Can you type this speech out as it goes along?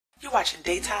You're watching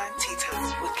Daytime Tea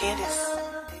Time with Candice.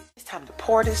 It's time to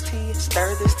pour this tea,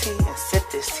 stir this tea, and sip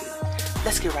this tea.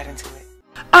 Let's get right into it.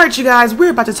 Alright you guys, we're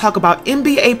about to talk about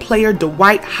NBA player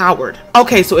Dwight Howard.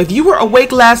 Okay, so if you were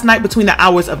awake last night between the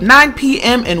hours of 9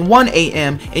 p.m. and 1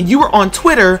 a.m. and you were on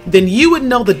Twitter, then you would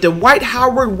know that Dwight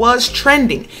Howard was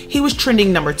trending. He was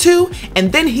trending number 2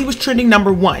 and then he was trending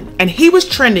number 1. And he was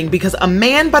trending because a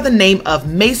man by the name of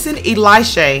Mason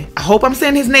Elisha, I hope I'm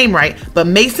saying his name right, but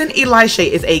Mason Elisha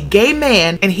is a gay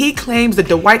man and he claims that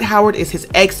Dwight Howard is his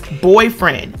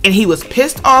ex-boyfriend. And he was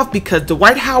pissed off because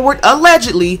Dwight Howard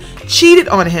allegedly cheated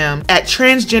on him at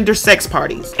transgender sex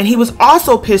parties. And he was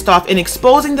also pissed off in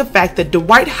exposing the fact that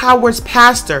Dwight Howard's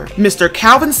pastor, Mr.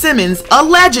 Calvin Simmons,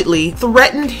 allegedly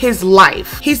threatened his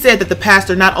life. He said that the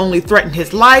pastor not only threatened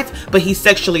his life, but he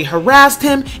sexually harassed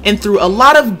him and threw a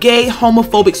lot of gay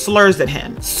homophobic slurs at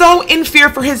him. So in fear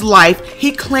for his life,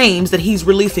 he claims that he's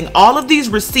releasing all of these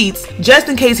receipts just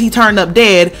in case he turned up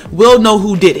dead. We'll know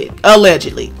who did it,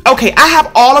 allegedly. Okay, I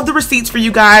have all of the receipts for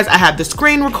you guys. I have the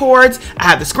screen records, I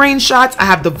have the screenshots, I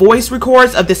have the voice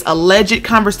records of this alleged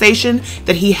conversation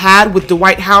that he had with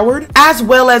Dwight Howard, as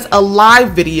well as a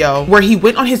live video where he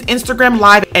went on his Instagram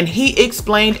live and he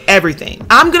explained everything.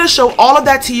 I'm gonna show all of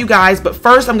that to you guys, but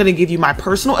first I'm gonna give you my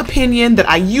personal opinion that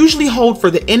I usually hold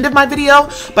for the end of my video,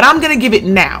 but I'm gonna give it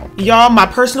now. Y'all, my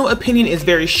personal opinion is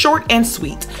very short and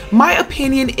sweet. My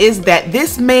opinion is that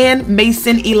this man,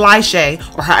 Mason Elisha,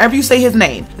 or however you say his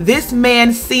name, this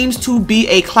man seems to be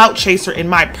a clout chaser in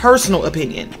my personal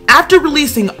opinion. After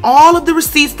releasing all of the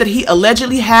receipts that he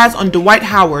allegedly has on Dwight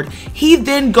Howard, he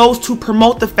then goes to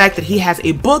promote the fact that he has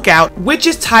a book out which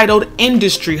is titled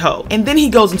Industry Hoe. And then he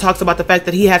goes and talks about the fact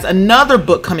that he has another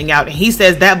book coming out and he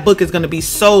says that book is going to be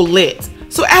so lit.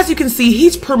 So as you can see,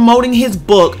 he's promoting his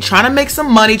book, trying to make some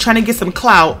money, trying to get some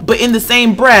clout, but in the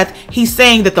same breath, he's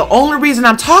saying that the only reason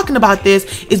I'm talking about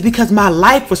this is because my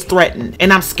life was threatened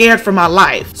and I'm scared for my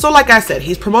life. So like I said,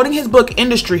 he's promoting his book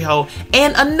Industry Hoe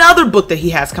and another book that he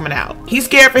has coming out. He's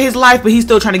scared for his life, but he's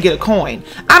still trying to get a coin.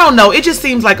 I don't know, it just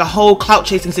seems like a whole clout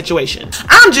chasing situation.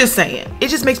 I'm just saying, it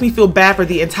just makes me feel bad for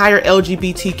the entire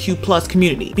LGBTQ+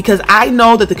 community because I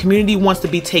know that the community wants to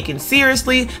be taken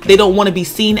seriously. They don't want to be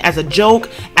seen as a joke,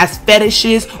 as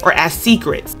fetishes, or as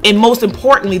secrets. And most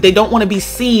importantly, they don't want to be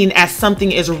seen as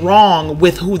something is wrong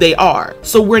with who they are.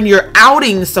 So when you're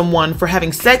outing someone for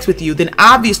having sex with you, then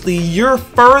obviously you're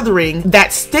furthering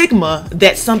that stigma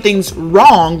that something's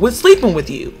wrong with sleeping with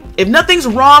you. If nothing's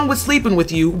wrong with sleeping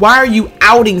with you, why are you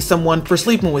outing someone for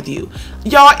sleeping with you?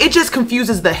 Y'all, it just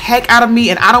confuses the heck out of me,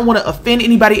 and I don't want to offend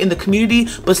anybody in the community,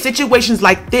 but situations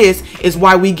like this is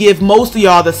why we give most of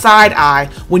y'all the side eye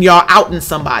when y'all outing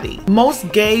somebody.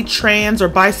 Most gay, trans, or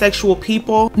bisexual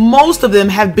people, most of them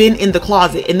have been in the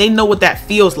closet and they know what that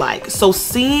feels like. So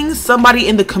seeing somebody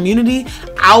in the community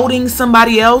outing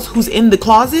somebody else who's in the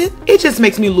closet, it just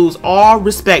makes me lose all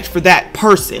respect for that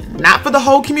person. Not for the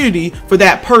whole community, for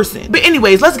that person. But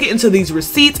anyways, let's get into these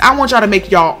receipts. I want y'all to make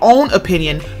y'all own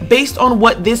opinion based on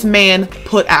what this man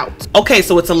put out. Okay,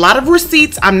 so it's a lot of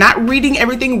receipts. I'm not reading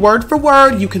everything word for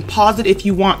word. You can pause it if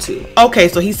you want to. Okay,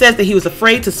 so he says that he was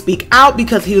afraid to speak out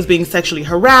because he was being sexually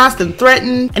harassed and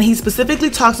threatened, and he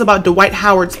specifically talks about Dwight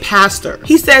Howard's pastor.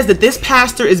 He says that this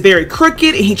pastor is very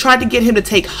crooked and he tried to get him to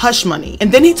take hush money. And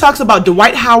then he talks about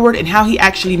Dwight Howard and how he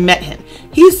actually met him.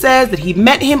 He says that he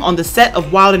met him on the set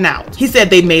of Wild 'N Out. He said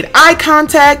they made eye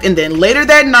contact, and then later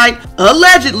that night,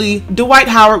 allegedly, Dwight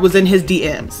Howard was in his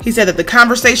DMs. He said that the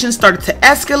conversation started to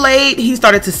escalate. He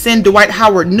started to send Dwight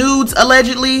Howard nudes,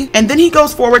 allegedly. And then he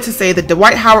goes forward to say that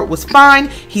Dwight Howard was fine.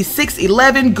 He's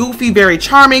 6'11", goofy, very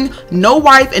charming, no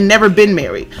wife, and never been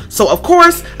married. So of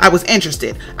course, I was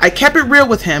interested. I kept it real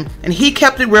with him, and he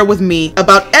kept it real with me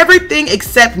about everything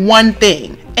except one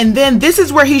thing. And then this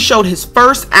is where he showed his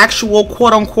first actual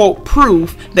quote-unquote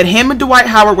proof that him and Dwight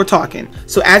Howard were talking.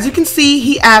 So as you can see,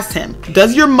 he asked him,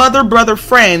 does your mother, brother,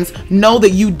 friends know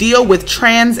that you deal with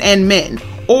trans and men?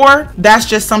 Or that's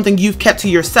just something you've kept to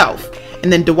yourself?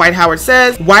 And then Dwight Howard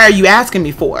says, why are you asking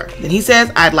me for? Then he says,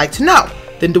 I'd like to know.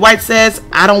 Then Dwight says,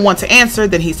 I don't want to answer.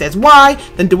 Then he says, why?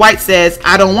 Then Dwight says,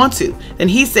 I don't want to. Then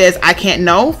he says, I can't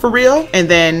know, for real? And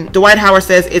then Dwight Howard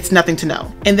says, it's nothing to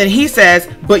know. And then he says,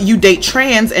 but you date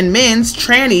trans and men's,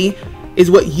 tranny is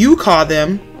what you call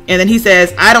them. And then he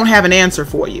says, I don't have an answer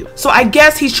for you. So I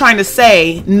guess he's trying to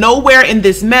say nowhere in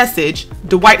this message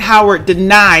Dwight Howard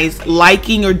denies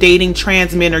liking or dating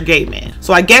trans men or gay men. So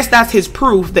So I guess that's his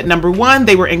proof that number one,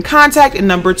 they were in contact, and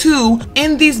number two,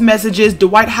 in these messages,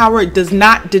 Dwight Howard does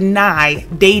not deny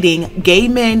dating gay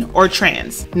men or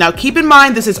trans. Now keep in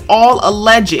mind, this is all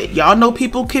alleged. Y'all know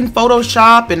people can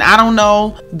Photoshop, and I don't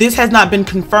know. This has not been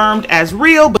confirmed as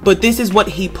real, but this is what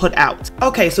he put out.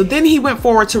 Okay, so then he went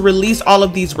forward to release all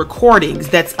of these recordings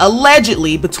that's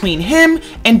allegedly between him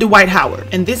and Dwight Howard.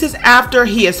 And this is after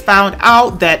he has found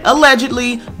out that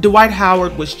allegedly Dwight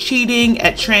Howard was cheating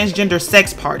at transgender sex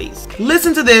parties.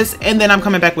 Listen to this, and then I'm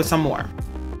coming back with some more.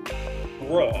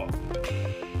 Raw.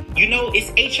 You know, it's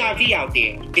HIV out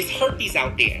there. It's herpes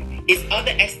out there. It's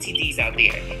other STDs out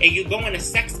there. And you're going to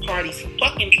sex parties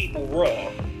fucking people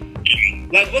raw.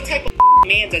 Like, what type of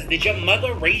man did your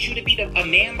mother raise you to be a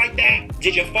man like that?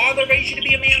 Did your father raise you to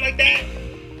be a man like that?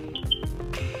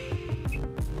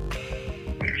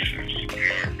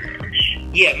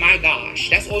 Yeah, my gosh.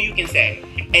 That's all you can say.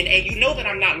 And you know that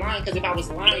I'm not lying, because if I was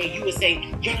lying, you would say,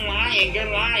 you're lying, you're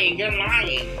lying, you're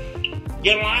lying.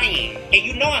 You're lying. And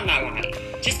you know I'm not lying.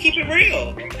 Just keep it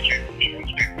real.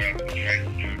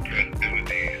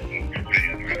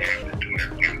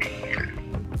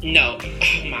 No.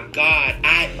 Oh my God.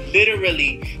 I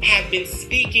literally have been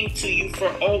speaking to you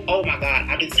for, oh my God.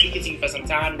 I've been speaking to you for some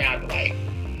time now, Dwight.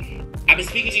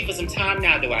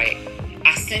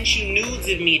 I sent you nudes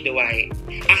of me, Dwight.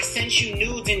 I sent you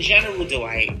nudes in general,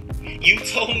 Dwight. You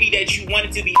told me that you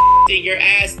wanted to be in your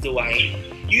ass, Dwight.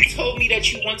 You told me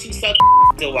that you want to suck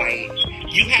Dwight.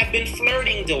 You have been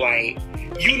flirting, Dwight.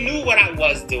 You knew what I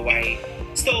was, Dwight.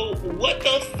 So what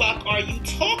the fuck are you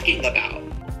talking about?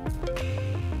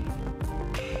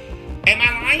 Am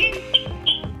I lying?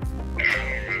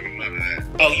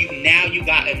 Oh, you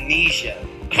got amnesia.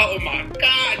 Oh my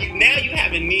God, now you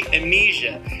have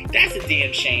amnesia. That's a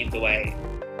damn shame, Dwight.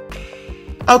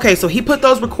 Okay, so he put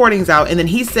those recordings out, and then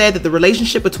he said that the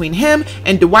relationship between him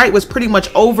and Dwight was pretty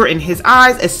much over in his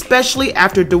eyes, especially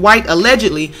after Dwight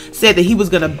allegedly said that he was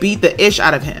gonna beat the ish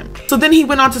out of him. So then he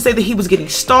went on to say that he was getting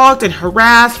stalked and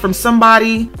harassed from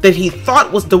somebody that he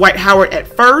thought was Dwight Howard at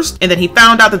first, and then he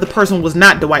found out that the person was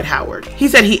not Dwight Howard. He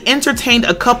said he entertained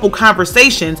a couple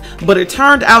conversations, but it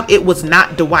turned out it was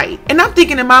not Dwight. And I'm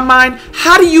thinking in my mind,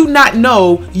 how do you not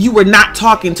know you were not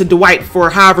talking to Dwight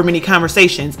for however many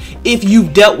conversations if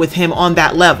you've dealt with him on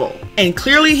that level? And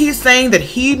clearly he's saying that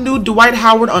he knew Dwight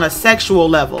Howard on a sexual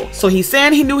level. So he's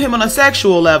saying he knew him on a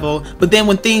sexual level, but then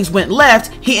when things went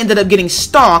left, he ended up getting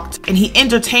stalked, and he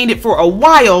entertained it for a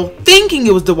while thinking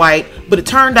it was Dwight, but it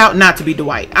turned out not to be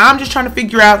Dwight. I'm just trying to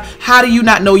figure out, how do you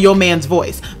not know your man's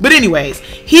voice? But anyways,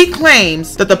 he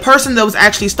claims that the person that was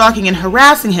actually stalking and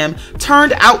harassing him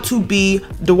turned out to be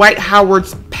Dwight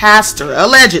Howard's pastor,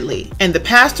 allegedly. And the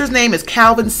pastor's name is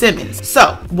Calvin Simmons.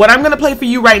 So what I'm going to play for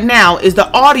you right now is the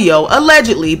audio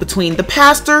allegedly between the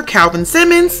pastor, Calvin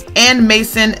Simmons, and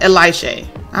Mason Elisha.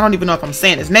 I don't even know if I'm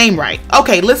saying his name right.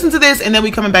 Okay, listen to this, and then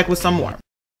we coming back with some more.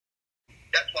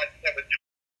 That's why you never do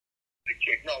the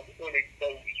kid. No, we're going to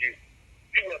expose you.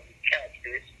 You have to catch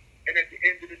this. And at the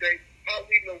end of the day, how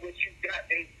we know what you got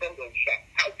in Photoshop?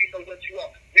 How we know what you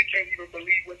are? We can't even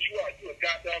believe what you are. You're a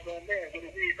goddamn man with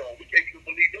a wig on. We can't even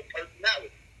believe your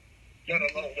personality. Let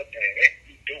alone what the heck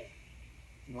you do.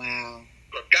 Wow.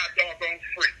 You're a goddamn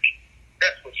freak.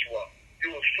 That's what you are.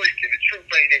 You're a freak, and the truth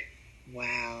ain't it.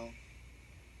 Wow.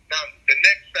 Now, the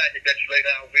next faggot that you lay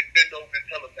down with, bend over and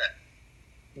tell him that.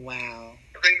 Wow.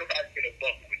 There ain't nobody gonna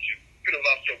bump with you. You'd have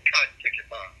lost your cotton picking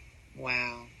mind.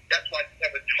 Wow. That's why you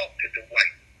never talked to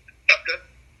Dwight, sucker.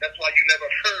 That's why you never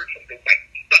heard from Dwight,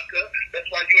 sucker. That's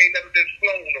why you ain't never been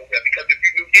flown nowhere. Because if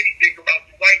you knew anything about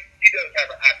Dwight, he doesn't have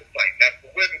an appetite. Now, for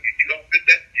women, if you don't fit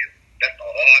that deal, that's a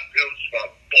hard pill to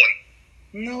swallow, boy.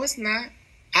 No, it's not.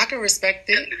 I can respect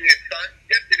it. Yes, it is, son.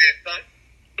 Yes, it is, son.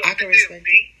 So I can respect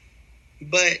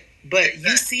it. But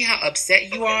you see how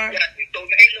upset you are? So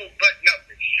ain't no but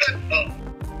nothing. Shut up.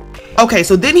 Okay,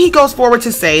 so then he goes forward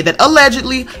to say that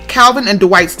allegedly Calvin and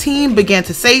Dwight's team began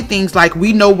to say things like,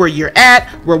 we know where you're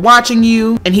at, we're watching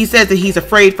you. And he says that he's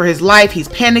afraid for his life, he's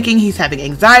panicking, he's having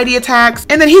anxiety attacks.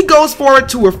 And then he goes forward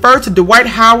to refer to Dwight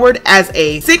Howard as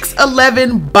a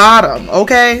 6'11" bottom,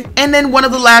 okay? And then one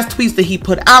of the last tweets that he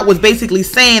put out was basically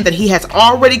saying that he has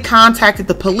already contacted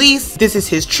the police. This is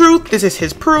his truth, this is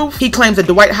his proof. He claims that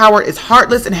Dwight Howard is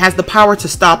heartless and has the power to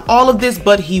stop all of this,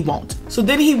 but he won't. So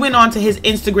then he went on to his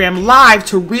Instagram live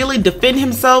to really defend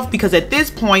himself, because at this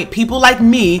point, people like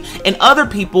me and other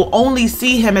people only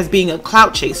see him as being a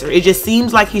clout chaser. It just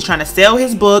seems like he's trying to sell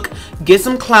his book, get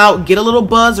some clout, get a little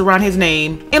buzz around his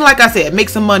name, and like I said, make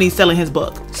some money selling his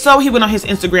book. So he went on his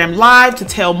Instagram live to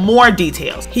tell more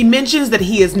details. He mentions that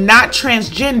he is not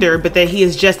transgender, but that he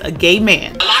is just a gay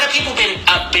man. A lot of people been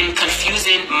been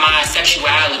confusing my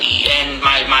sexuality and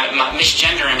my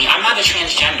misgendering me. I'm not a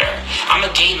transgender. I'm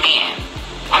a gay man.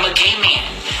 I'm a gay man.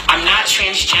 I'm not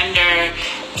transgender.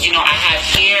 You know, I have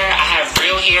hair. I have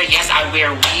real hair. Yes, I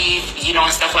wear weave, you know,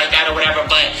 and stuff like that or whatever.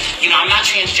 But, you know, I'm not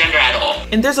transgender at all.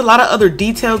 And there's a lot of other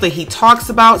details that he talks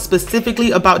about,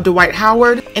 specifically about Dwight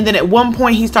Howard. And then at one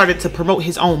point, he started to promote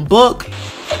his own book.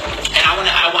 And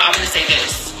I want to say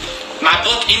this. My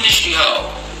book, Industry Ho.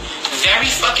 Very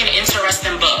fucking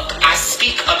interesting book. I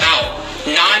speak about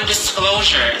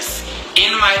non-disclosures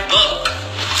in my book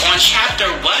on chapter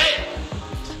what?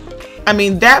 I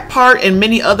mean, that part and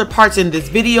many other parts in this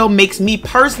video makes me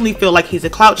personally feel like he's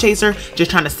a clout chaser just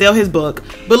trying to sell his book.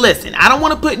 But listen, I don't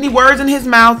want to put any words in his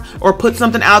mouth or put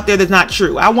something out there that's not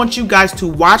true. I want you guys to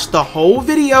watch the whole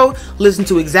video, listen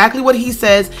to exactly what he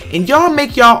says, and y'all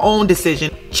make y'all own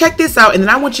decision. Check this out, and then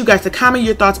I want you guys to comment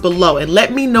your thoughts below and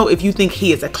let me know if you think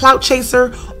he is a clout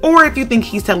chaser or if you think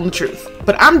he's telling the truth.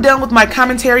 But I'm done with my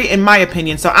commentary and my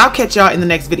opinion, so I'll catch y'all in the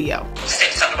next video. Say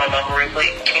something about my real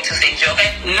quick. Give me 2 seconds, you okay?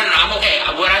 No, I'm okay.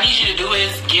 What I need you to do is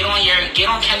get on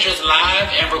Kendra's live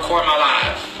and record my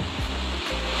live.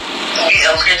 Get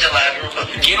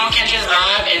on Kendra's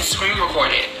live and screen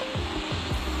record it.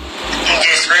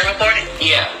 Just screen record it?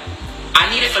 Yeah. I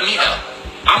need it for me though.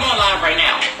 I'm on live right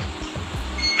now.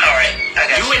 Alright, I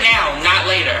got you. Do it now, not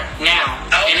later. Now.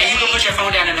 Okay. And then you can put your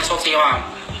phone down and talk to your mom.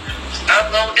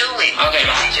 I'm gonna do it. Okay,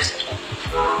 bye.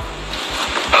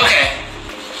 Okay.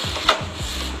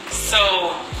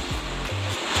 So,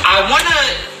 I want to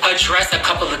address a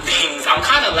couple of things. I'm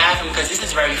kind of laughing because this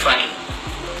is very funny.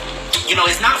 You know,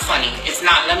 it's not funny. It's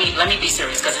not. Let me be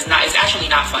serious because it's not. It's actually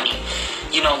not funny.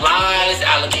 You know, lies,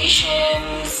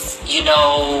 allegations, you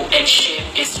know, and shit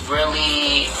is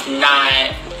really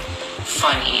not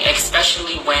funny,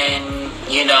 especially when,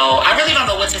 you know, I really don't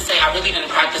know what to say. I really didn't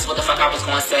practice what the fuck I was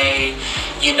going to say,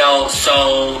 you know,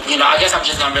 so, you know, I guess I'm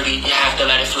just going to really have to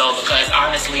let it flow because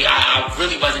honestly, I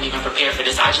really wasn't even prepared for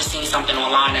this. I just seen something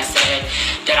online that said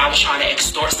that I was trying to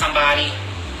extort somebody.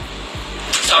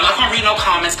 So I'm not going to read no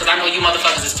comments because I know you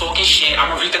motherfuckers is talking shit. I'm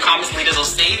going to read the comments later, so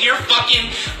save your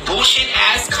fucking bullshit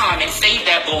ass comments. Save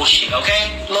that bullshit,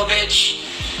 okay, little bitch?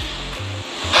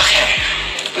 Okay,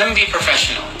 let me be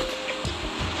professional.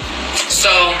 So,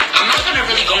 I'm not going to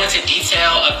really go into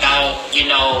detail about, you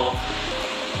know,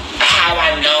 how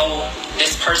I know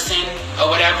this person or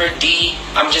whatever, D.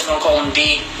 I'm just going to call him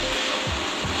D.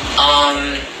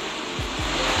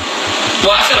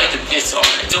 Well, I feel like it's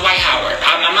Dwight Howard.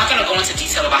 I'm not going to go into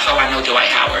detail about how I know Dwight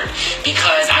Howard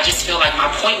because I just feel like my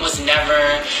point was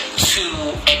never to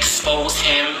expose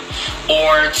him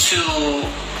or to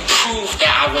prove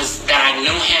that I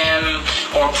knew him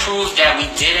or prove that we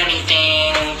did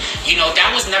anything. You know,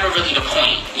 that was never really the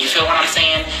point. You feel what I'm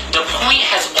saying? The point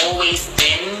has always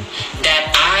been that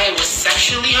I was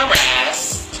sexually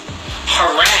harassed,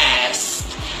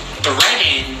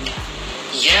 threatened,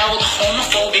 yelled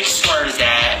homophobic slurs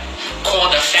at,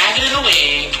 called a faggot in a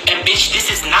wig, and bitch, this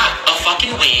is not a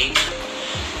fucking wig.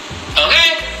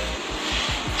 Okay?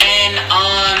 And,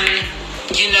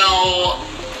 you know,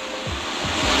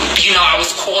 I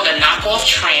was called a knockoff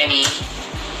tranny.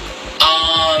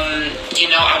 You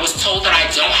know, I was told that I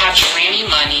don't have tranny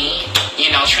money.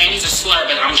 You know, tranny's a slur,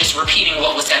 but I'm just repeating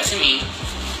what was said to me.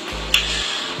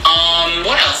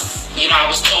 What else? You know, I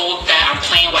was told that I'm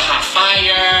playing with hot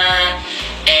fire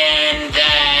and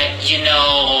that, you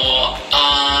know,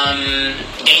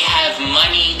 they have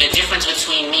money. The difference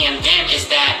between me and them is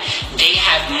that they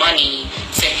have money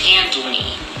to handle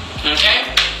me. Okay?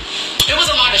 There was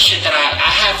a lot of shit that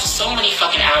I have so many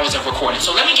fucking hours of recording.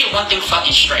 So let me get one thing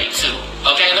fucking straight too.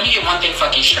 Okay? Let me get one thing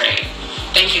fucking straight.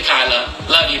 Thank you, Kyla.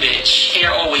 Love you, bitch.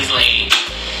 Hair always laid.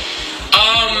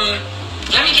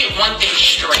 Let me get one thing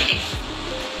straight.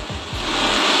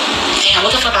 Damn,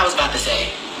 what the fuck I was about to say?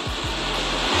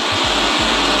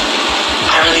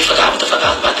 I really forgot what the fuck I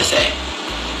was about to say.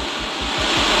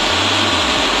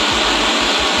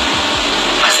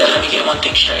 I said, let me get one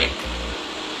thing straight.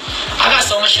 I got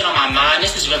so much shit on my mind.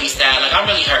 This is really sad. Like, I'm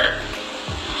really hurt.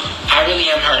 I really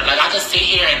am hurt. Like, I could sit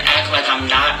here and act like I'm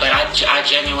not, but I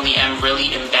genuinely am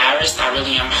really embarrassed. I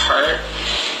really am hurt.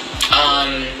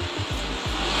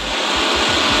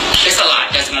 There's a lot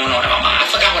that's going on in my mind. I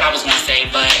forgot what I was going to say,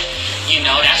 but, you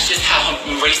know, that's just how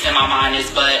racing my mind is.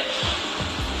 But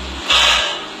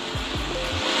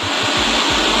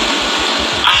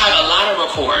I have a lot of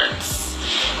records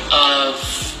of,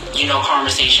 you know,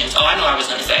 conversations. Oh, I know what I was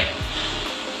going to say.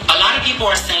 A lot of people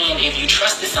are saying if you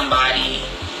trusted somebody,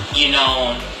 you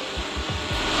know,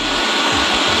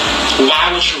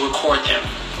 why would you record them?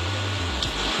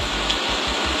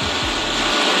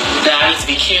 that I need to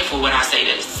be careful when I say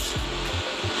this.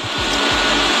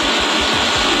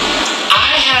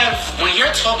 When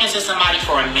you're talking to somebody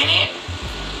for a minute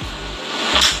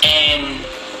and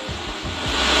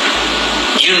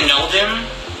you know them,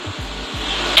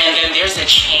 and then there's a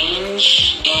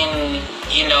change in,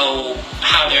 you know,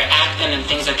 how they're acting and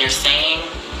things that they're saying,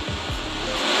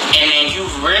 and then you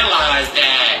realize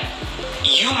that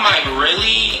you might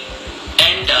really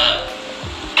end up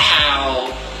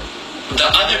how the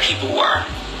other people were.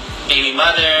 Baby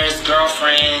mothers,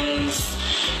 girlfriends,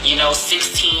 you know,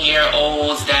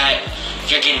 16-year-olds that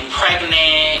you're getting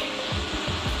pregnant,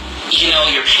 you know,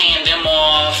 you're paying them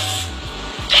off,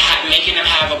 making them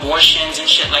have abortions and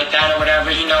shit like that or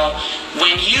whatever, you know.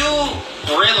 When you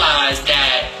realize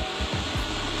that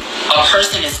a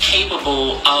person is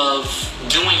capable of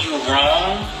doing you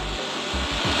wrong,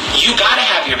 you gotta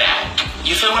have your back.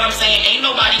 You feel what I'm saying? Ain't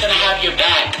nobody gonna have your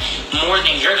back more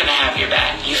than you're gonna have your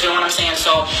back. You feel what I'm saying?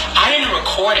 So I didn't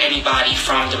record anybody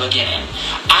from the beginning.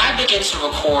 I began to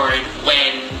record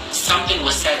when something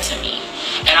was said to me.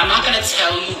 And I'm not gonna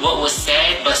tell you what was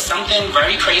said, but something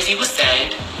very crazy was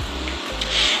said.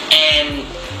 And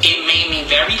it made me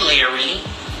very leery.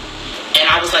 And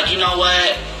I was like, you know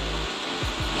what?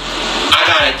 I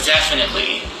gotta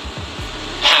definitely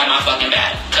have my fucking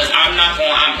back. Because I'm not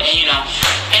going, you know.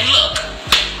 And look,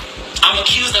 I'm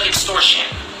accused of extortion.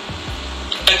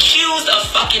 Accused of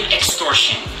fucking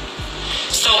extortion.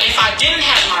 So if I didn't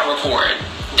have my record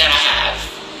that I have,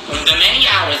 the many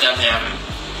hours of them,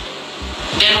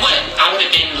 then what? I would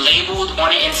have been labeled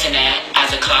on the internet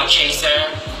as a clout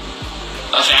chaser,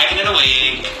 a faggot in a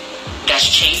wig, that's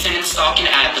chasing and stalking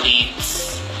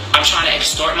athletes. I'm trying to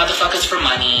extort motherfuckers for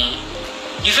money.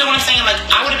 You feel what I'm saying? Like,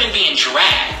 I would have been being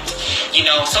dragged, you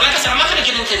know? So like I said, I'm not going to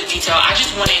get into the detail. I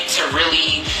just wanted to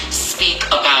really speak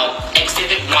about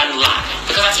Exhibit 1 Live.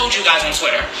 Because I told you guys on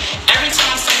Twitter, every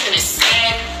time something is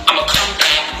said, I'm going to come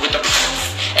back with the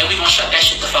proof. And we going to shut that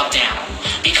shit the fuck down.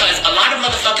 Because a lot of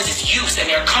motherfuckers is used and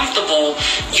they're comfortable,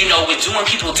 you know, with doing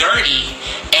people dirty.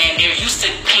 And they're used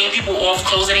to paying people off,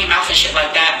 closing their mouth and shit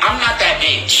like that. I'm not that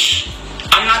bitch.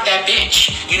 I'm not that bitch.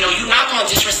 You know, you're not going to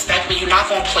disrespect me. You're not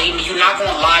going to play me. You're not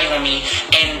going to lie on me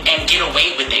and get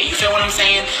away with it. You feel what I'm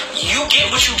saying? You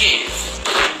get what you give.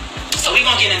 So we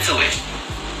going to get into it.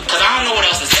 Because I don't know what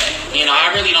else to say. You know,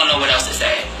 I really don't know what else to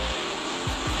say.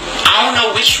 I don't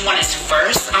know which one is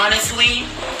first, honestly.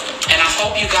 And I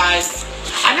hope you guys...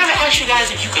 I never asked you guys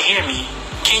if you could hear me.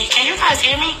 Can you guys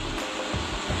hear me?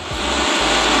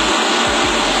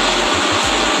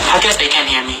 I guess they can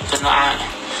hear me. Because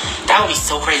that would be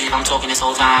so crazy if I'm talking this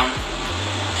whole time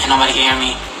and nobody can hear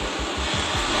me.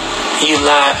 You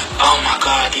lie. Oh my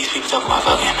god, these people talking about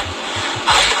fucking.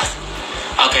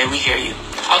 Okay, we hear you.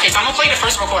 Okay, so I'm gonna play the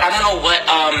first record. I don't know what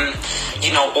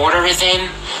you know, order is in,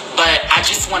 but I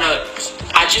just wanna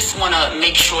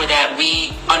make sure that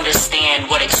we understand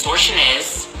what extortion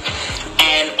is,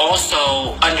 and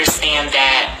also understand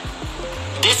that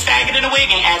this faggot in the wig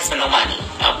ain't asking for no money.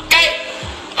 Okay?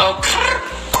 Okay.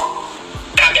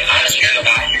 I've been honest with you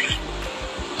about you.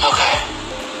 Okay.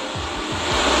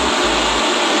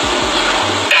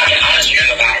 I've been honest with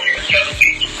you about you.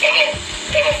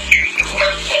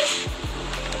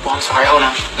 Well, I'm sorry, hold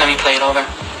on. Let me play it over.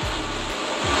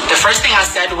 The first thing I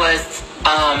said was,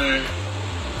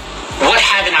 what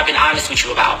haven't I been honest with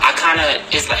you about? I kind of,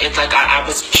 it's like I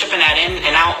was chipping that in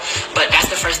and out, but that's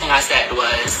the first thing I said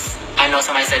was, I know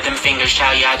somebody said them fingers,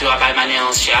 child, yeah, I do, I bite my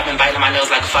nails. Shit, I've been biting my nails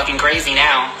like fucking crazy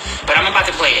now, but I'm about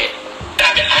to play it.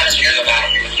 I've been honest with you about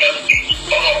you.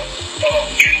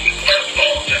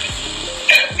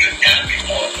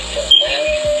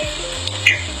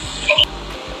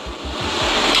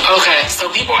 Okay, so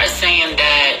people are saying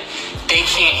that they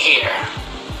can't hear.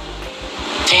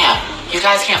 Damn, you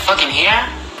guys can't fucking hear?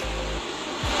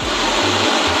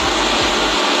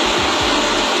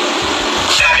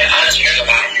 I've been honest with you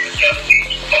about you.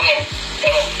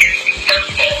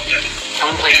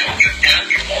 Don't play that.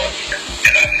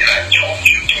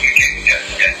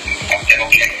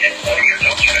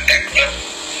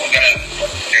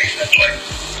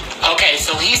 Okay,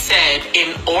 so he said,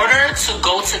 in order to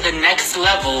go to the next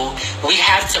level, we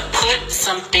have to put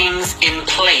some things in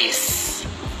place.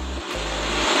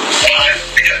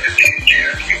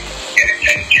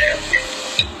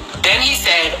 Then he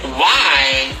said,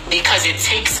 why? Because it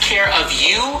takes care of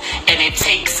you and it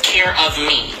takes care of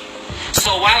me.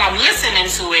 So while I'm listening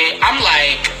to it, I'm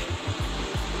like,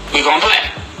 we gonna play.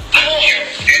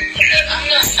 I'm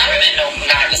not signing no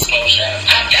non-disclosure.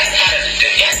 That's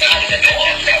out of the door.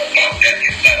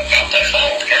 The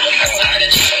phone. I'm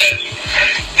signing shit.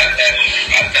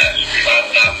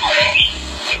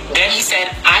 Then he said,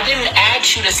 I didn't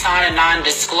ask you to sign a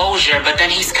non-disclosure, but then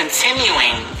he's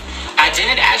continuing. I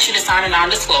didn't ask you to sign a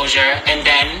non-disclosure, and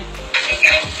then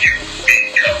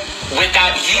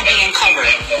without you being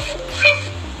covered.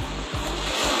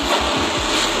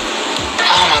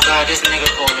 Oh my God, this nigga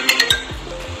calling me.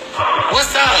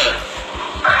 What's up?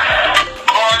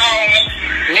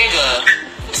 Nigga,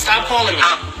 stop calling me.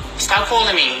 Stop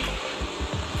calling me.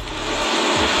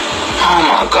 Oh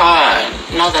my God,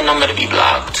 another number to be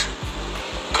blocked.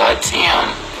 God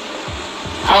damn.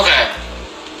 Okay.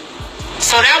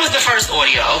 So that was the first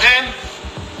audio, okay?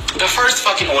 The first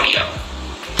fucking audio.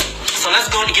 So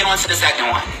let's go to get on to the second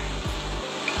one.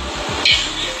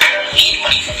 I don't need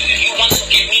money from you. If you want to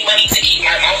give me money to keep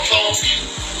my mouth closed,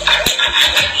 I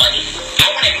like money. I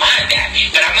wouldn't mind that.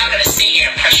 But I'm not gonna sit here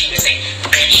and press you and say,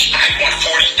 bitch, I want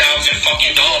 $40,000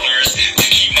 fucking dollars to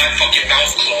keep my fucking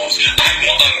mouth closed. I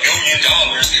want $1 million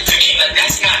to keep my...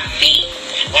 That's not me.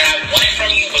 What I wanted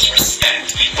from you was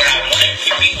respect. What I wanted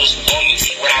from you was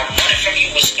loyalty. What I wanted from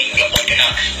you was you to open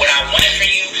up. What I wanted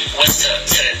from you was to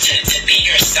be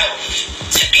yourself.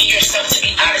 To be yourself, to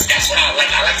be honest. That's what I like.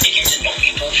 I like to get to know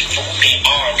people for who they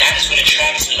are. That is what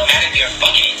attracts me, no matter if you're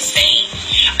fucking insane.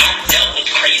 I've dealt with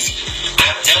crazy.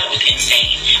 I've dealt with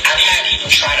insane. I've had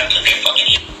people try to put their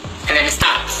fucking... And then it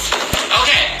stops.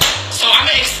 Okay, so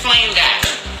I'm gonna explain that.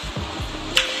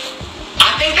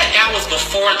 I think that was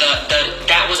before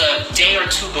that was a day or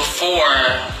two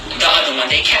before the other one.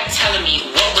 They kept telling me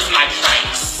what was my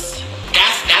price.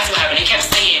 That's what happened. They kept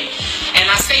saying, and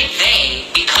I say they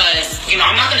because, you know,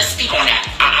 I'm not gonna speak on that.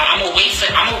 I'm gonna wait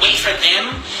for them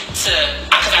to,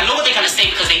 because I know what they're gonna say,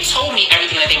 because they told me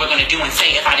everything that they were gonna do and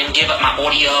say if I didn't give up my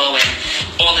audio and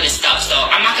all of this stuff. So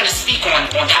I'm not gonna speak on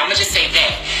that. I'm gonna just say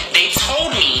that they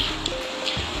told me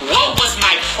what was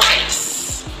my price.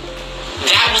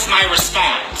 That was my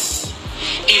response.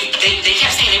 If they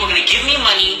kept saying they were going to give me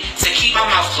money to keep my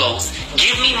mouth closed,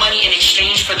 give me money in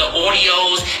exchange for the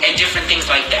audios and different things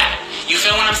like that. You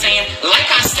feel what I'm saying? Like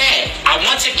I said, I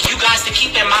want you guys to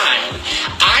keep in mind,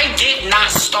 I did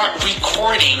not start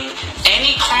recording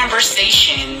any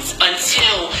conversations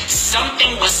until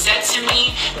something was said to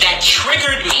me that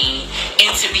triggered me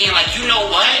into being like, you know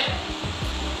what?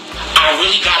 I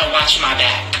really got to watch my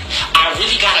back. I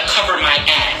really got to cover my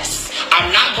ass.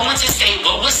 I'm not going to say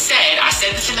what was said. I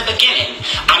said this in the beginning.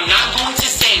 I'm not going to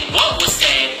say what was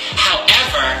said.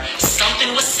 However,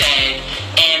 something was said,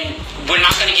 and we're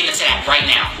not going to get into that right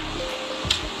now.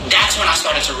 That's when I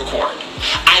started to record.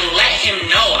 I let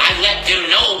them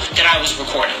know that I was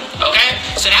recording. Okay?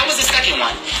 So that was the second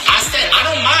one. I said, I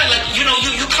don't mind, like, you know,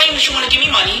 you claim that you want to give me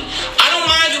money. I don't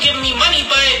mind you giving me money,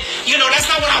 but, you know, that's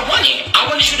not what I wanted. I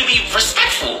wanted you to be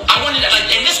respectful. I wanted, like,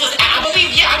 and this was, I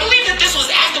believe that this was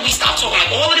after we stopped talking.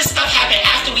 Like, all of this stuff happened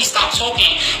after we stopped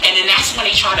talking, and then that's when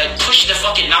they try to push the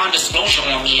fucking non-disclosure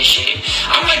on me and shit.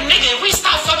 I'm like, nigga, if we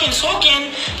stop fucking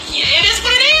talking, it is what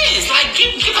it is. Like,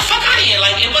 get the fuck out of here.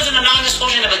 Like, it wasn't a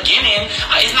non-disclosure in the beginning.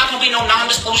 It's not gonna be no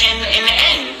non-disclosure in the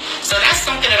end. So that's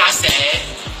something that I said,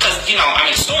 because, you know,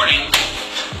 I'm extorting,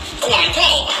 quote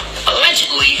unquote,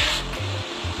 allegedly.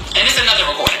 And this is another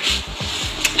recording.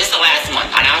 This is the last one.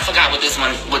 And I forgot what this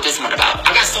one about.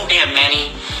 I got so damn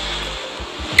many.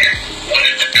 What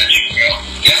is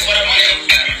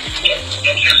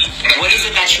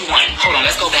it that you want? Hold on,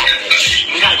 let's go back,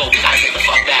 bitch. We gotta get the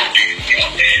fuck back.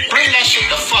 Bring that shit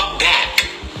the fuck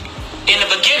back. In the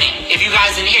beginning, if you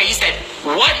guys didn't hear, he said,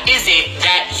 what is it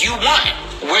that you want?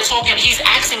 We're talking, he's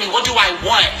asking me, what do I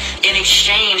want in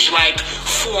exchange, like,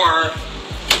 for,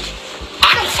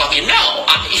 I don't fucking know.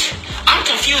 I'm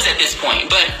confused at this point,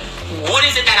 but what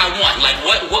is it that I want? Like,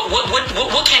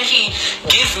 what can he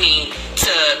give me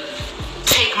to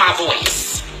take my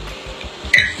voice?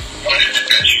 What is it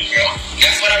that you want?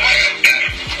 That's what I want.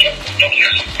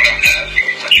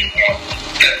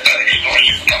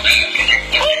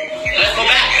 Let's go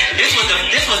back.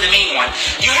 This was the main one.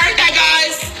 You heard that,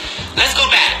 guys? Let's go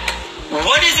back.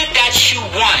 What is it that you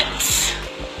want?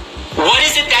 What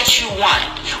is it that you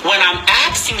want? When I'm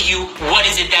asking you, what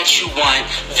is it that you want?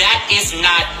 That is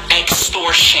not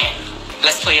extortion.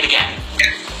 Let's play it again.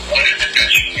 What is it that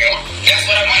you want? That's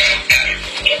what I want.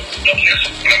 That's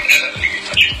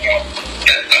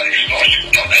not extortion.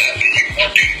 I'm asking you,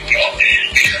 what do you want?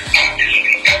 Because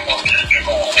obviously, I want this to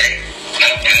go away. I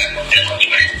don't have a different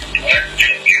way. What do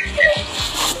you want?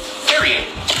 Period.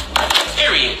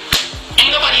 Period.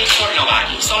 Ain't nobody extorting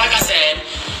nobody. So like I said,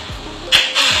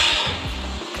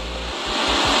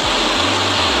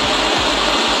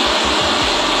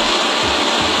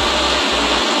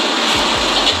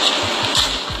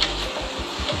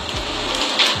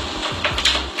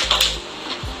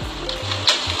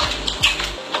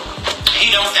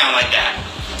 he don't sound like that.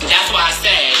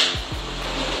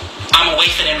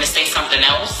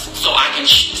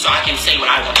 privileged, so I can say what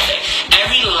I want to say.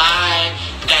 Every lie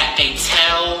that they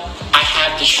tell, I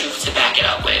have the truth to back it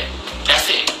up with. That's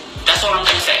it. That's all I'm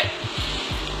gonna say.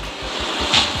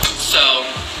 So,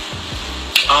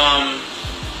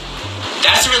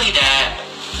 that's really that.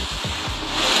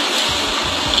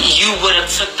 You would have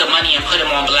took the money and put him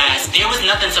on blast. There was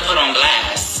nothing to put on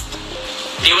blast.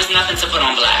 There was nothing to put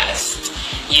on blast.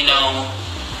 You know,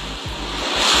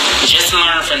 just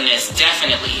learn from this,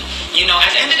 definitely. You know,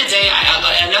 at the end of the day,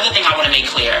 another thing I want to make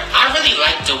clear, I really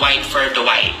like Dwight for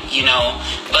Dwight, you know,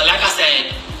 but like I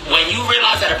said, when you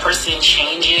realize that a person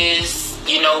changes,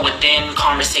 you know, within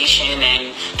conversation,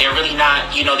 and they're really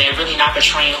not, you know, they're really not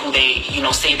portraying who they, you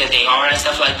know, say that they are and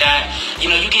stuff like that, you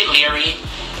know, you get leery.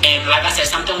 And like I said,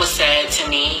 something was said to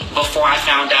me before I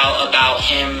found out about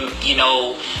him, you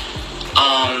know,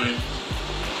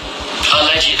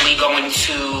 allegedly going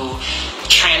to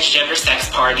transgender sex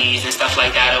parties and stuff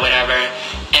like that or whatever.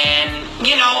 And,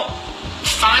 you know,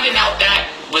 finding out that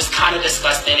was kind of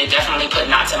disgusting. It definitely put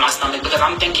knots in my stomach, because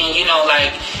I'm thinking, you know,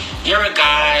 like, you're a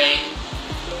guy.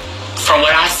 From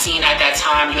what I seen at that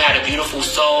time, you had a beautiful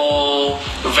soul,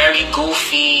 very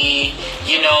goofy,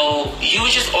 you know, he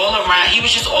was just all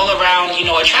around, you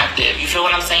know, attractive. You feel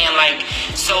what I'm saying? Like,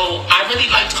 so I really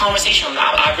liked conversation.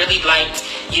 I really liked,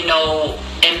 you know,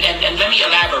 and let me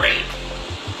elaborate,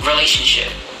 relationship.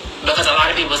 Because a lot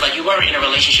of people was like, you weren't in a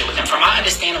relationship with him. From my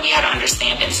understanding, we had an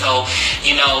understanding. So,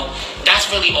 you know, that's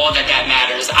really all that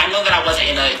matters. I know that I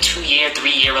wasn't in a 2-year,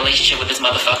 3-year relationship with this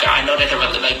motherfucker. I know that they're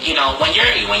really, like, you know, when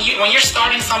you're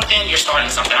starting something, you're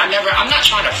starting something. I'm not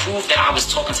trying to prove that I was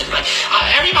talking to, like,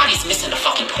 everybody's missing the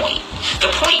fucking point. The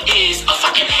point is a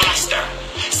fucking pastor,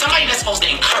 somebody that's supposed to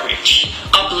encourage,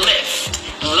 uplift,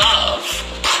 love,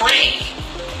 pray,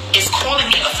 is calling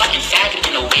me a fucking faggot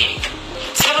in a wig.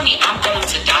 Telling me I'm going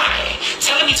to die.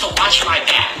 Telling me to watch my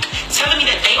back. Telling me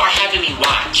that they are having me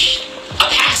watch. A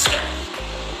pastor.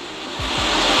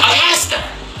 A pastor.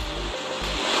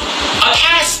 A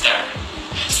pastor.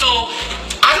 So,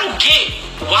 I don't get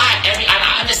why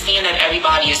I understand that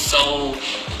everybody is so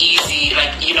easy.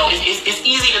 Like, you know, it's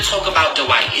easy to talk about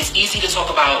Dwight. It's easy to talk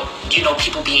about, you know,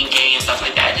 people being gay and stuff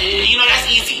like that. You know,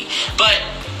 that's easy. But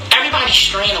everybody's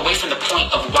straying away from the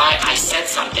point of why I said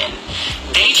something.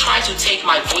 They tried to take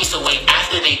my voice away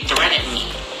after they threatened me.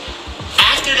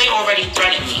 After they already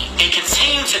threatened me, they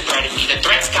continued to threaten me. The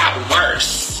threats got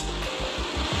worse.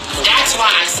 That's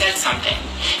why I said something.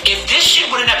 If this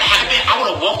shit would have never happened, I would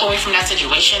have walked away from that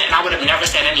situation and I would have never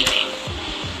said anything.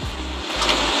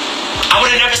 I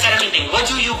would have never said anything. What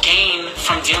do you gain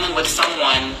from dealing with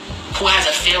someone who has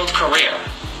a failed career?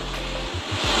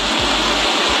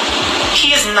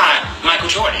 He is not Michael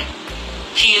Jordan.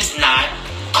 He is not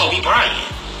Kobe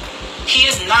Bryant. He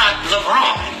is not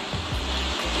LeBron.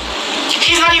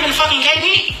 He's not even fucking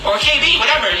KD or KB,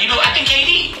 whatever. You know, I think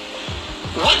KD.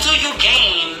 What do you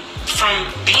gain from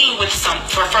being with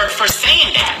for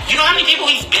saying that? You know how many people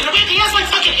he's been with? He has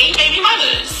like fucking 8 baby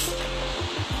mothers.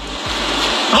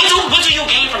 What do you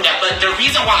gain from that? But the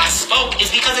reason why I spoke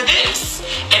is because of this.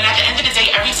 And at the end of the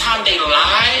day, every time they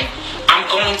lie, I'm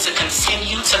going to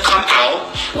continue to come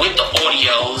out with the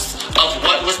audios of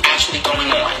what was actually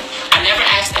going on. I never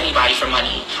asked anybody for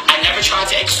money. I never tried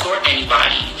to extort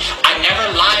anybody. I never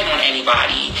lied on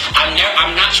anybody.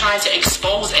 I'm not trying to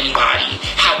expose anybody.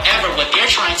 However, what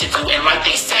they're trying to do, and like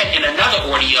they said in another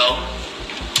audio,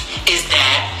 is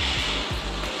that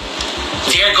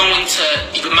they're going to,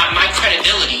 my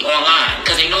credibility online,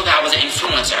 because they know that I was an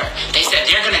influencer, they said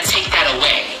they're going to take that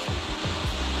away.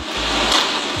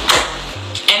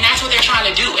 And that's what they're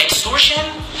trying to do. Extortion?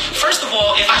 First of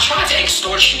all, if I tried to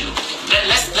extort you,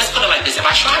 let's put it like this. If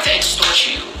I tried to extort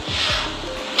you,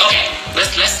 okay,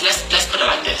 let's put it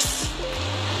like this.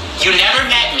 You never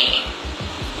met me.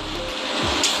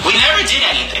 We never did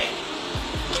anything.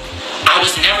 I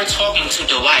was never talking to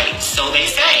Dwight, so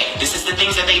they say. This is the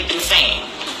things that they've been saying.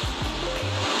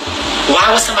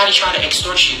 Why would somebody try to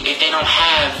extort you if they don't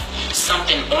have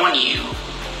something on you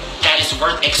that is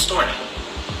worth extorting?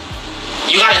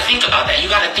 You gotta think about that. You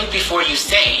gotta think before you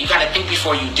say. You gotta think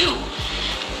before you do.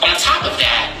 On top of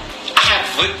that, I have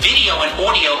video and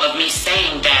audio of me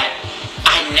saying that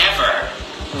I never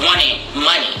wanted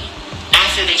money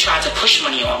after they tried to push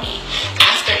money on me.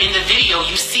 After in the video,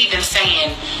 you see them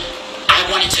saying, I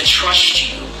wanted to trust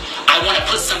you. I want to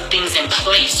put some things in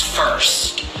place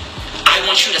first. I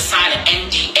want you to sign an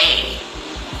NDA.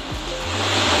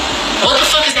 What the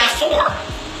fuck is that for?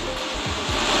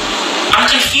 I'm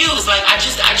confused. Like, I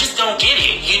just don't get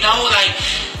it. You know, like,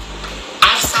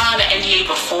 I've signed an NDA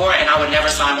before and I would never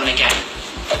sign one again.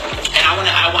 And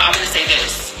I wanna say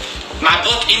this. My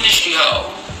book, Industry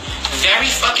Ho, Very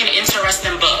fucking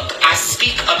interesting book. I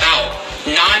speak about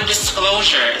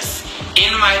non-disclosures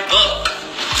in my book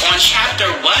on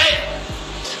chapter what?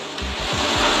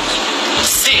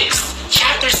 6.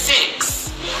 Chapter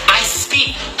 6. I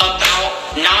speak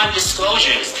about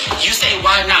non-disclosures. You say,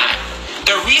 why not?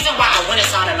 The reason why I wouldn't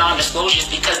sign a non-disclosure is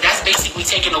because that's basically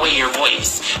taking away your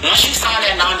voice. Once you sign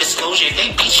that non-disclosure, if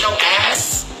they beat your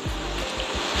ass,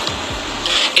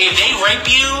 if they rape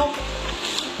you,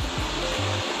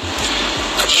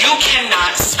 you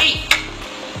cannot speak.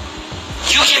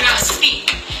 You cannot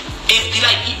speak. If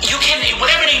like you can,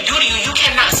 whatever they do to you, you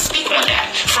cannot speak on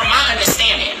that. From my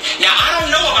understanding. Now I don't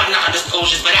know about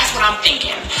non-disclosures, but that's what I'm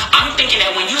thinking. I'm thinking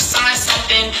that when you sign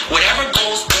something, whatever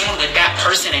goes on with that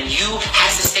person and you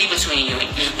has to stay between you,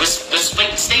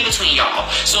 stay between y'all.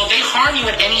 So if they harm you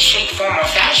in any shape, form, or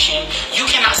fashion, you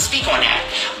cannot speak on that.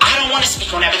 I don't want to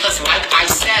speak on that because, like I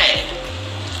said,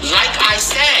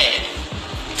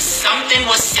 something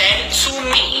was said to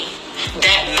me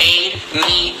that made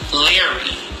me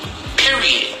leery.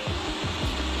 Period.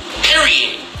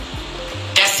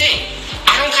 That's it.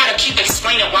 I don't gotta keep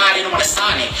explaining why I didn't want to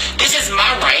sign it. This is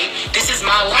my right. This is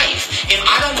my life. If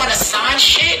I don't want to sign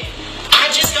shit, I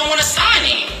just don't want to sign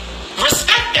it.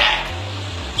 Respect that.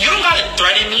 You don't gotta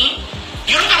threaten me.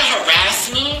 You don't gotta harass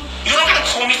me. You don't gotta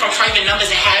call me from private numbers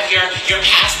and have your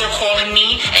pastor calling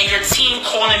me and your team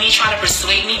calling me trying to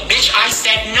persuade me. Bitch, I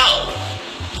said no.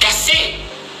 That's it.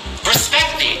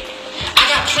 Respect it. I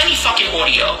got plenty fucking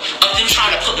audio of them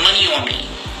trying to put money on me.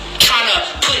 Trying to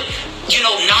put,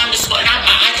 non-disclosure. And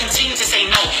I continue to say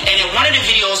no. And in one of the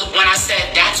videos, when I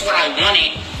said that's what I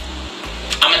wanted,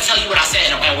 I'm going to tell you what I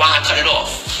said and why I cut it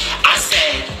off. I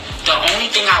said the only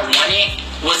thing I wanted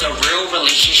was a real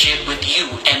relationship with you.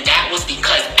 And that was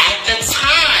because at the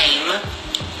time,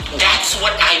 that's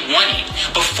what I wanted.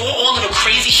 Before all of the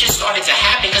crazy shit started to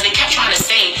happen, because they kept trying to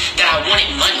say that I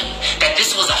wanted money, that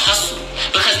this was a hustle,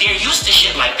 because they're used to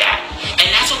shit like that.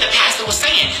 And that's what the pastor was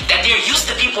saying, that they're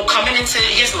used to people coming into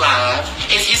his life,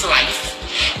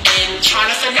 and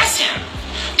trying to finesse him.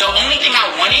 The only thing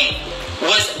I wanted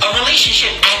was a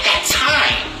relationship at that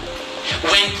time.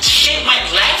 When shit went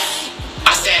left,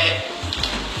 I said,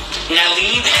 now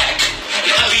lean back.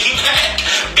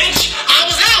 Bitch, I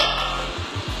was out.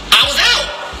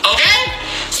 Okay?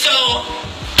 So,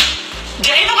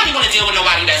 ain't nobody want to deal with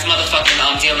nobody that's motherfucking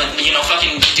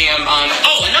fucking damn.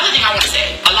 Oh, another thing I want to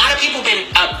say. A lot of people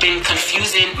been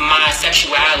confusing my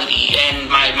sexuality and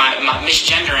my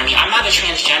misgendering me. I'm not a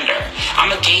transgender.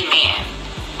 I'm a gay man.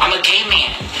 I'm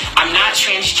not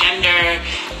transgender.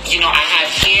 I have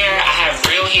hair. I have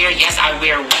real hair. Yes, I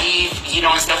wear weave,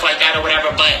 and stuff like that or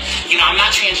whatever. But, I'm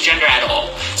not transgender at all.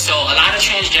 So a lot of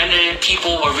transgender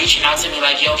people were reaching out to me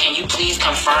like, yo, can you please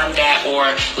confirm that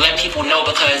or let people know?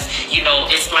 Because,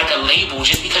 it's like a label.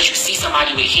 Just because you see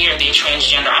somebody with hair, they're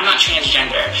transgender. I'm not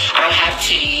transgender. I don't have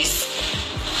titties.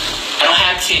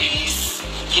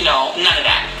 None of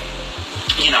that.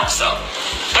 So.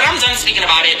 But I'm done speaking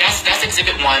about it. That's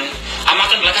exhibit 1. I'm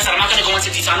not gonna go into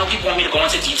detail. I know people want me to go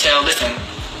into detail. Listen,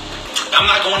 I'm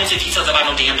not going into details about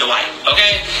no damn Dwight,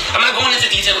 okay? I'm not going into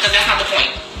detail because that's not the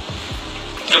point.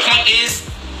 The point is,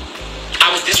 I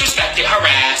was disrespected,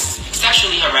 harassed,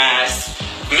 sexually harassed,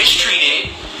 mistreated,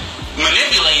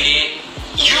 manipulated,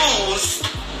 used,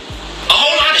 a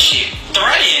whole lot of shit.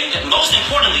 Threatened, most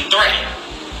importantly, threatened,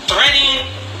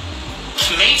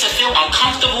 made to feel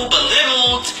uncomfortable,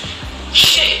 belittled,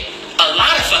 shit. A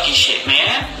lot of fucking shit,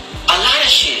 man. A lot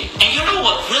of shit. And you know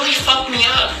what really fucked me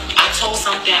up? I told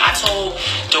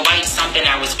Dwight something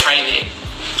that was private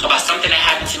about something that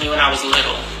happened to me when I was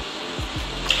little.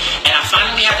 And I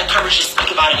finally had the courage to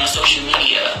speak about it on social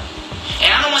media.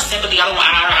 And I don't want sympathy. I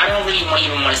don't really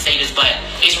even want to say this, but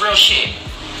it's real shit.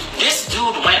 This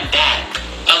dude went back,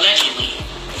 allegedly,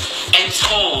 and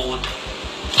told,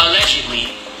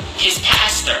 allegedly, his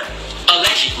pastor,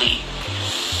 allegedly,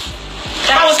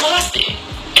 that I was molested.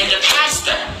 And the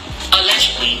pastor,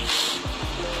 allegedly,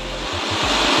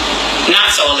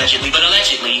 not so allegedly, but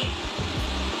allegedly,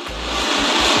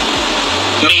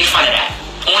 made fun of that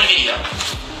on video.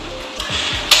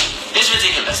 It's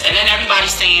ridiculous. And then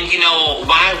everybody's saying,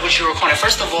 why would you record it?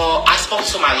 First of all, I spoke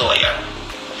to my lawyer.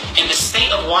 In the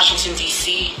state of Washington,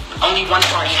 D.C., only one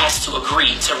party has to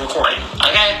agree to recording,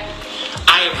 okay?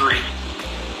 I agree.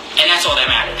 And that's all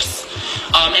that matters.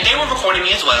 And they were recording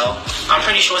me as well. I'm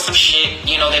pretty sure some shit,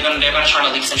 they're gonna try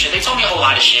to leak some shit. They told me a whole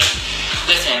lot of shit.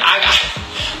 Listen,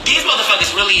 these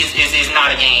motherfuckers really is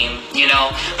not a game, you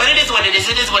know. But it is what it is.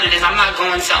 It is what it is. I'm not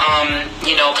going to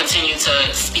you know, continue to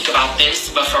speak about this.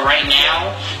 But for right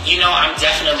now, you know, I'm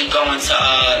definitely going to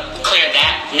clear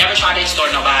that. Never try to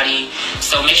extort nobody.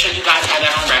 So make sure you guys have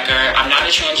that on record. I'm not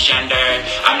a transgender.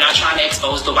 I'm not trying to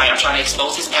expose Dwight. I'm trying to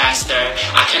expose his pastor.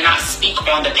 I cannot speak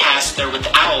on the pastor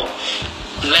without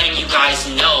letting you guys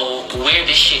know where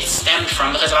this shit stemmed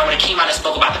from, because if I would have came out and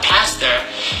spoke about the pastor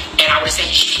and I would have said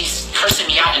he's cursing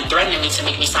me out and threatening me to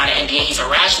make me sign an NDA, he's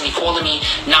harassing me, calling me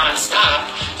non-stop,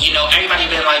 you know, everybody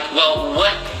would have been like, well,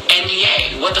 what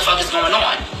NDA? What the fuck is going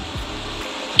on?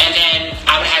 And then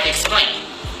I would have had to explain.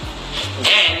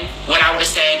 Then when I would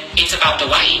have said it's about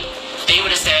Dwight, they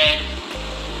would have said,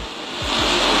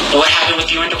 what happened with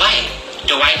you and Dwight?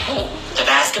 Dwight who? The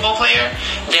basketball player?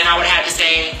 Then I would have to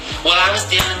say, well, I was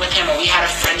dealing with him, or we had a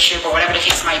friendship, or whatever the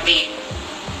case might be.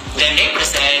 Then they would have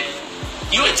said,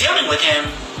 you were dealing with him?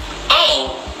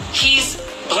 Oh, he's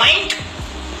blank?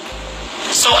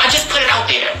 So I just put it out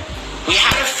there. We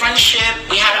had a friendship,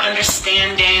 we had an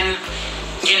understanding,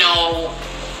 you know,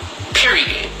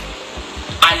 period.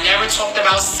 I never talked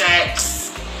about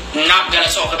sex, not gonna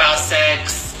talk about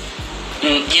sex,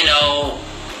 you know,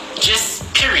 just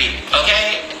period,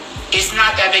 okay? It's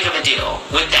not that big of a deal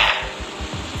with that.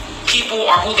 People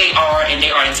are who they are, and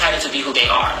they are entitled to be who they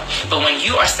are. But when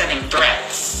you are sending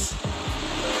threats,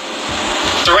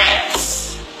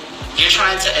 you're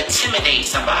trying to intimidate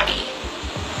somebody,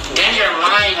 then you're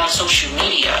lying on social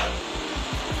media.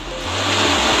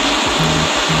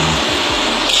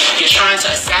 You're trying to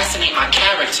assassinate my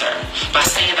character by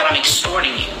saying that I'm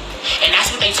extorting you. And that's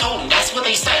what they told me. That's what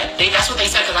they said. That's what they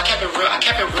said, because I kept it real. I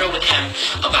kept it real with him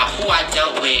about who I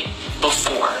dealt with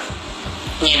before,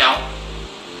 you know.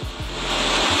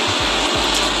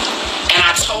 And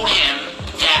I told him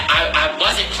that I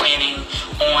wasn't planning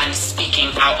on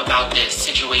speaking out about this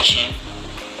situation,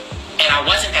 and I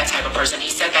wasn't that type of person. He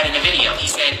said that in the video. He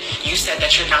said, "You said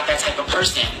that you're not that type of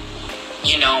person,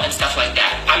 you know, and stuff like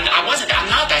that." I'm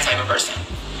not that type of person,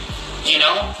 you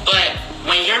know. But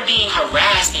when you're being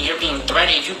harassed and you're being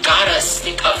threatened, you gotta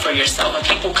stick up for yourself. And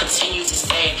people continue to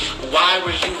say, why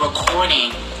were you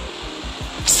recording?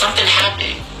 Something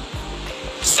happened.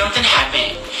 Something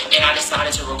happened, and I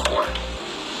decided to record.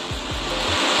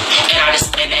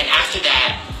 And after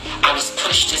that, I was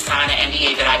pushed to sign an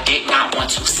NDA that I did not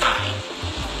want to sign.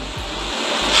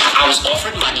 I was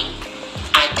offered money.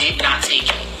 I did not take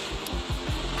it.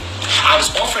 I was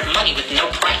offered money with no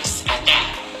price at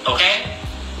that, okay?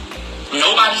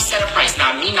 Nobody set a price,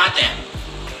 not me, not them.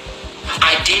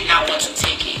 I did not want to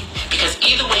take it, because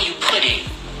either way you put it,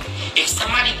 if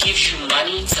somebody gives you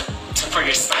money for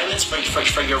your silence,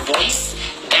 for your voice,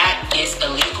 that is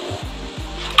illegal.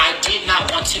 I did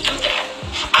not want to do that.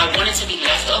 I wanted to be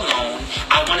left alone.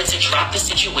 I wanted to drop the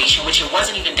situation, which it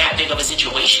wasn't even that big of a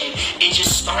situation. It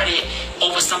just started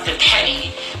over something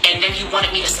petty, and then you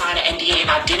wanted me to sign an NDA,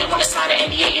 and I didn't want to sign an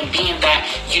NDA, and being that,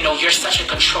 you know, you're such a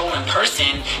controlling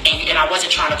person, and I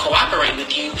wasn't trying to cooperate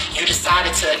with you, you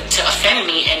decided to offend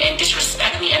me and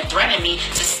disrespect me and threaten me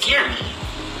to scare me.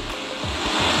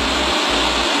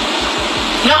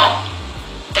 No,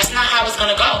 that's not how it's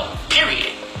gonna go,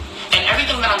 period. And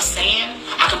everything that I'm saying,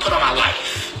 I can put on my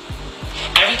life.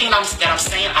 Everything that I'm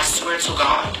saying, I swear to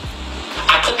God,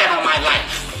 I put that on my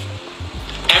life.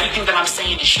 Everything that I'm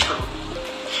saying is true.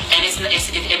 And it's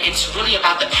really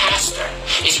about the pastor.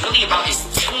 It's really about his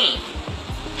team.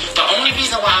 The only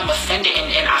reason why I'm offended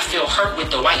and I feel hurt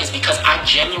with Dwight is because I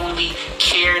genuinely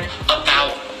cared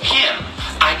about him.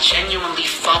 I genuinely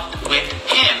fucked with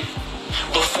him.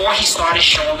 Before he started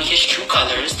showing me his true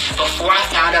colors, before I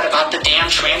found out about the damn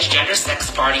transgender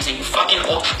sex parties, and you fucking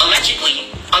allegedly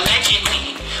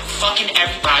fucking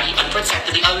everybody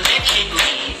unprotectedly, allegedly,